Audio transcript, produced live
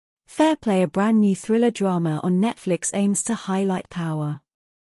Fair Play, a brand new thriller drama on Netflix, aims to highlight power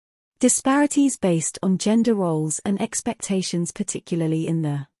disparities based on gender roles and expectations, particularly in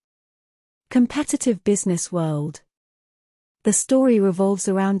the competitive business world. The story revolves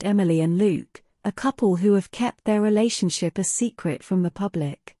around Emily and Luke, a couple who have kept their relationship a secret from the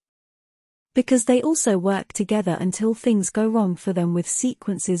public, because they also work together until things go wrong for them, with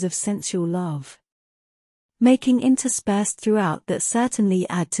sequences of sensual love making interspersed throughout that certainly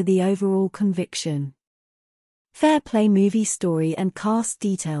add to the overall conviction. Fair Play movie story and cast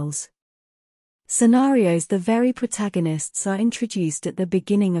details. Scenarios: the very protagonists are introduced at the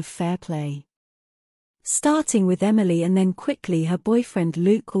beginning of Fair Play, starting with Emily and then quickly her boyfriend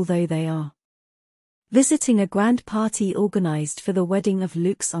Luke, although they are visiting a grand party organized for the wedding of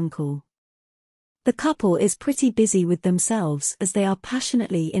Luke's uncle. The couple is pretty busy with themselves as they are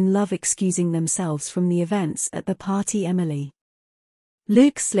passionately in love, excusing themselves from the events at the party.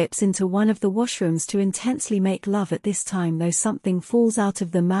 Luke slips into one of the washrooms to intensely make love at this time, though something falls out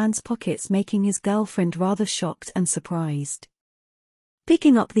of the man's pockets, making his girlfriend rather shocked and surprised.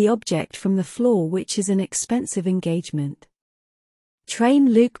 Picking up the object from the floor, which is an expensive engagement ring,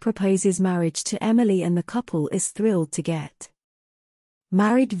 Luke proposes marriage to Emily and the couple is thrilled to get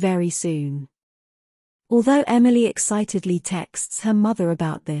married very soon. Although Emily excitedly texts her mother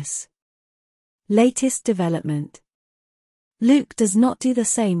about this latest development, Luke does not do the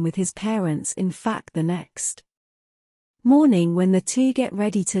same with his parents. In fact, the next morning when the two get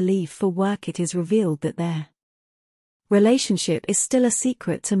ready to leave for work, it is revealed that their relationship is still a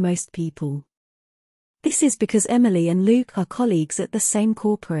secret to most people. This is because Emily and Luke are colleagues at the same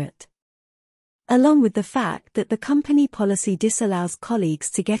corporate, along with the fact that the company policy disallows colleagues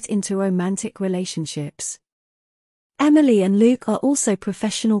to get into romantic relationships. Emily and Luke are also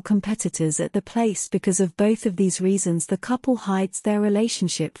professional competitors at the place. Because of both of these reasons, the couple hides their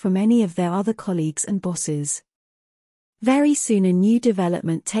relationship from any of their other colleagues and bosses. Very soon a new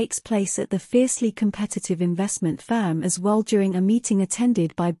development takes place at the fiercely competitive investment firm as well, during a meeting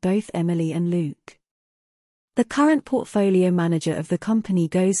attended by both Emily and Luke. The current portfolio manager of the company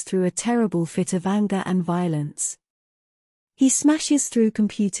goes through a terrible fit of anger and violence. He smashes through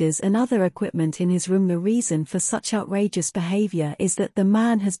computers and other equipment in his room. The reason for such outrageous behavior is that the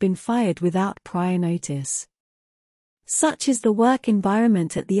man has been fired without prior notice. Such is the work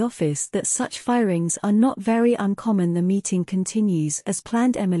environment at the office that such firings are not very uncommon. The meeting continues as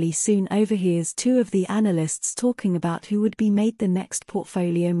planned. Emily soon overhears two of the analysts talking about who would be made the next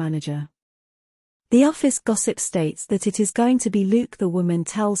portfolio manager. The office gossip states that it is going to be Luke. The woman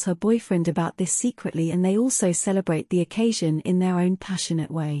tells her boyfriend about this secretly, and they also celebrate the occasion in their own passionate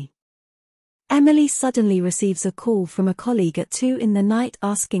way. Emily suddenly receives a call from a colleague at 2 in the night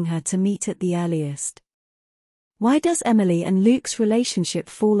asking her to meet at the earliest. Why does Emily and Luke's relationship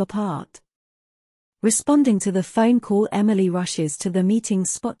fall apart? Responding to the phone call, Emily rushes to the meeting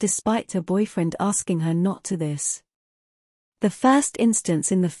spot despite her boyfriend asking her not to. This the first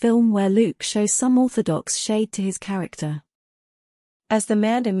instance in the film where Luke shows some orthodox shade to his character, as the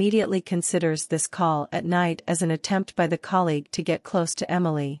man immediately considers this call at night as an attempt by the colleague to get close to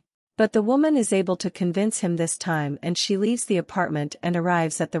Emily. But the woman is able to convince him this time, and she leaves the apartment and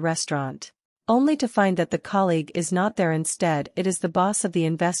arrives at the restaurant, only to find that the colleague is not there. Instead, it is the boss of the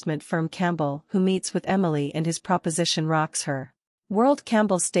investment firm, Campbell, who meets with Emily, and his proposition rocks her world.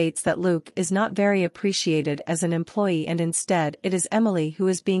 Campbell states that Luke is not very appreciated as an employee, and instead it is Emily who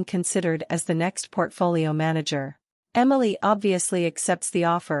is being considered as the next portfolio manager. Emily obviously accepts the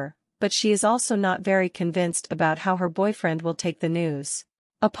offer, but she is also not very convinced about how her boyfriend will take the news.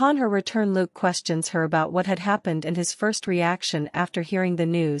 Upon her return, Luke questions her about what had happened, and his first reaction after hearing the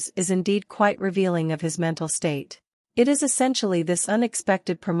news is indeed quite revealing of his mental state. It is essentially this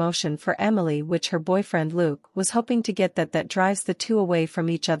unexpected promotion for Emily which her boyfriend Luke was hoping to get that drives the two away from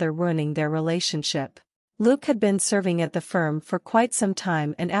each other, ruining their relationship. Luke had been serving at the firm for quite some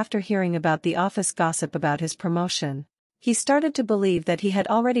time, and after hearing about the office gossip about his promotion, he started to believe that he had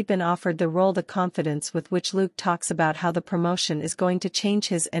already been offered the role. The confidence with which Luke talks about how the promotion is going to change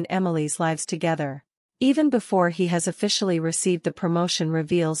his and Emily's lives together, even before he has officially received the promotion,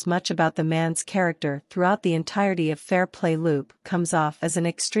 reveals much about the man's character. Throughout the entirety of Fair Play, Luke comes off as an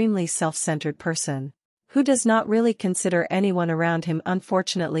extremely self-centered person who does not really consider anyone around him.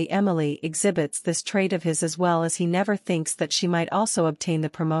 Unfortunately, Emily exhibits this trait of his as well, as he never thinks that she might also obtain the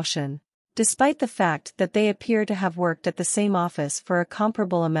promotion, despite the fact that they appear to have worked at the same office for a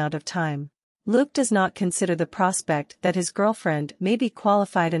comparable amount of time. Luke does not consider the prospect that his girlfriend may be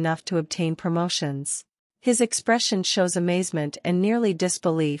qualified enough to obtain promotions. His expression shows amazement and nearly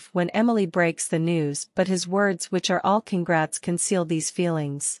disbelief when Emily breaks the news, but his words, which are all congrats, conceal these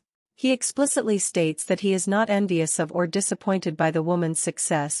feelings. He explicitly states that he is not envious of or disappointed by the woman's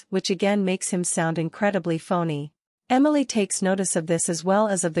success, which again makes him sound incredibly phony. Emily takes notice of this as well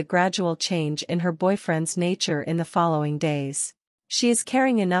as of the gradual change in her boyfriend's nature in the following days. She is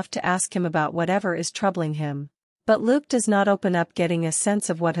caring enough to ask him about whatever is troubling him. But Luke does not open up, getting a sense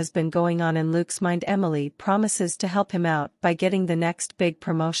of what has been going on in Luke's mind. Emily promises to help him out by getting the next big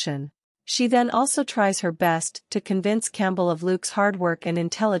promotion. She then also tries her best to convince Campbell of Luke's hard work and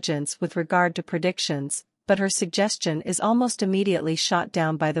intelligence with regard to predictions, but her suggestion is almost immediately shot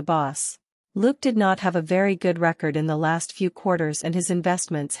down by the boss. Luke did not have a very good record in the last few quarters, and his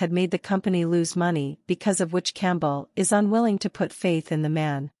investments had made the company lose money, because of which Campbell is unwilling to put faith in the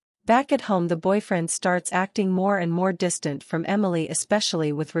man. Back at home, the boyfriend starts acting more and more distant from Emily,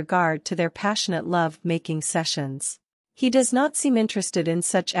 especially with regard to their passionate love-making sessions. He does not seem interested in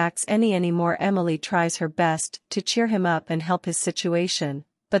such acts anymore. Emily tries her best to cheer him up and help his situation,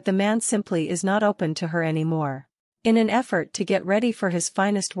 but the man simply is not open to her anymore. In an effort to get ready for his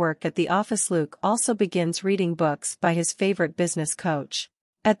finest work at the office, Luke also begins reading books by his favorite business coach.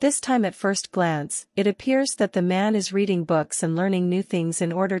 At this time, at first glance, it appears that the man is reading books and learning new things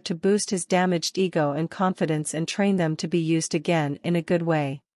in order to boost his damaged ego and confidence and train them to be used again in a good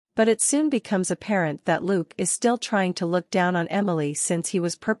way. But it soon becomes apparent that Luke is still trying to look down on Emily, since he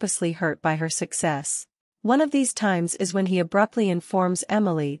was purposely hurt by her success. One of these times is when he abruptly informs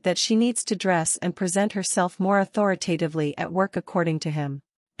Emily that she needs to dress and present herself more authoritatively at work. According to him,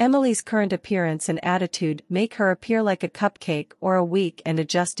 Emily's current appearance and attitude make her appear like a cupcake or a weak and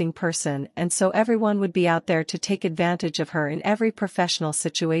adjusting person, and so everyone would be out there to take advantage of her in every professional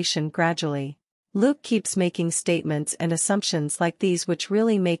situation. Gradually, Luke keeps making statements and assumptions like these, which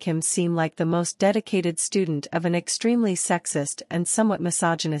really make him seem like the most dedicated student of an extremely sexist and somewhat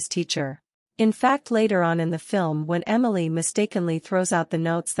misogynist teacher. In fact, later on in the film, when Emily mistakenly throws out the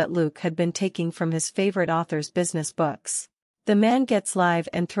notes that Luke had been taking from his favorite author's business books, the man gets live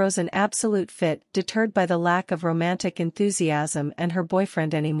and throws an absolute fit, deterred by the lack of romantic enthusiasm and her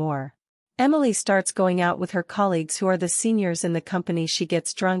boyfriend anymore. Emily starts going out with her colleagues who are the seniors in the company. She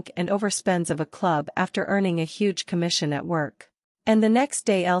gets drunk and overspends of a club after earning a huge commission at work. And the next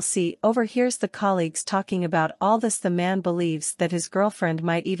day, Elsie overhears the colleagues talking about all this. The man believes that his girlfriend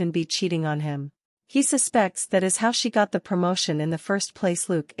might even be cheating on him. He suspects that is how she got the promotion in the first place.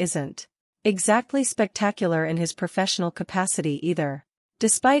 Luke isn't exactly spectacular in his professional capacity either.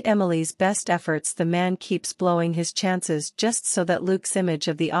 Despite Emily's best efforts, the man keeps blowing his chances just so that Luke's image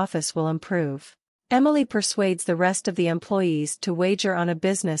of the office will improve. Emily persuades the rest of the employees to wager on a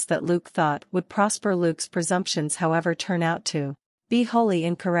business that Luke thought would prosper. Luke's presumptions, however, turn out to be wholly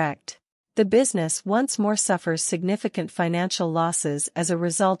incorrect. The business once more suffers significant financial losses as a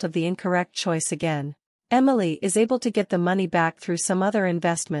result of the incorrect choice again. Emily is able to get the money back through some other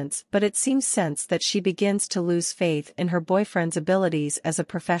investments, but it seems sense that she begins to lose faith in her boyfriend's abilities as a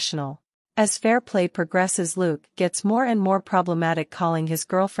professional. As fair play progresses, Luke gets more and more problematic, calling his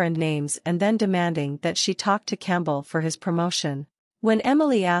girlfriend names and then demanding that she talk to Campbell for his promotion. When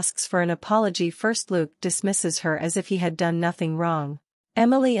Emily asks for an apology first, Luke dismisses her as if he had done nothing wrong.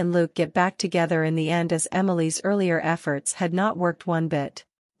 Emily and Luke get back together in the end, as Emily's earlier efforts had not worked one bit.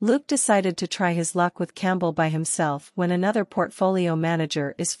 Luke decided to try his luck with Campbell by himself when another portfolio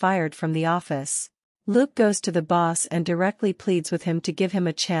manager is fired from the office. Luke goes to the boss and directly pleads with him to give him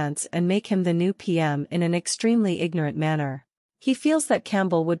a chance and make him the new PM in an extremely ignorant manner. He feels that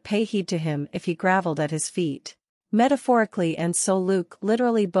Campbell would pay heed to him if he grovelled at his feet, metaphorically, and so Luke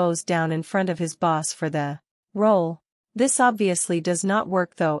literally bows down in front of his boss for the role. This obviously does not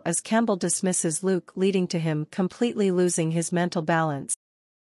work though, as Campbell dismisses Luke, leading to him completely losing his mental balance.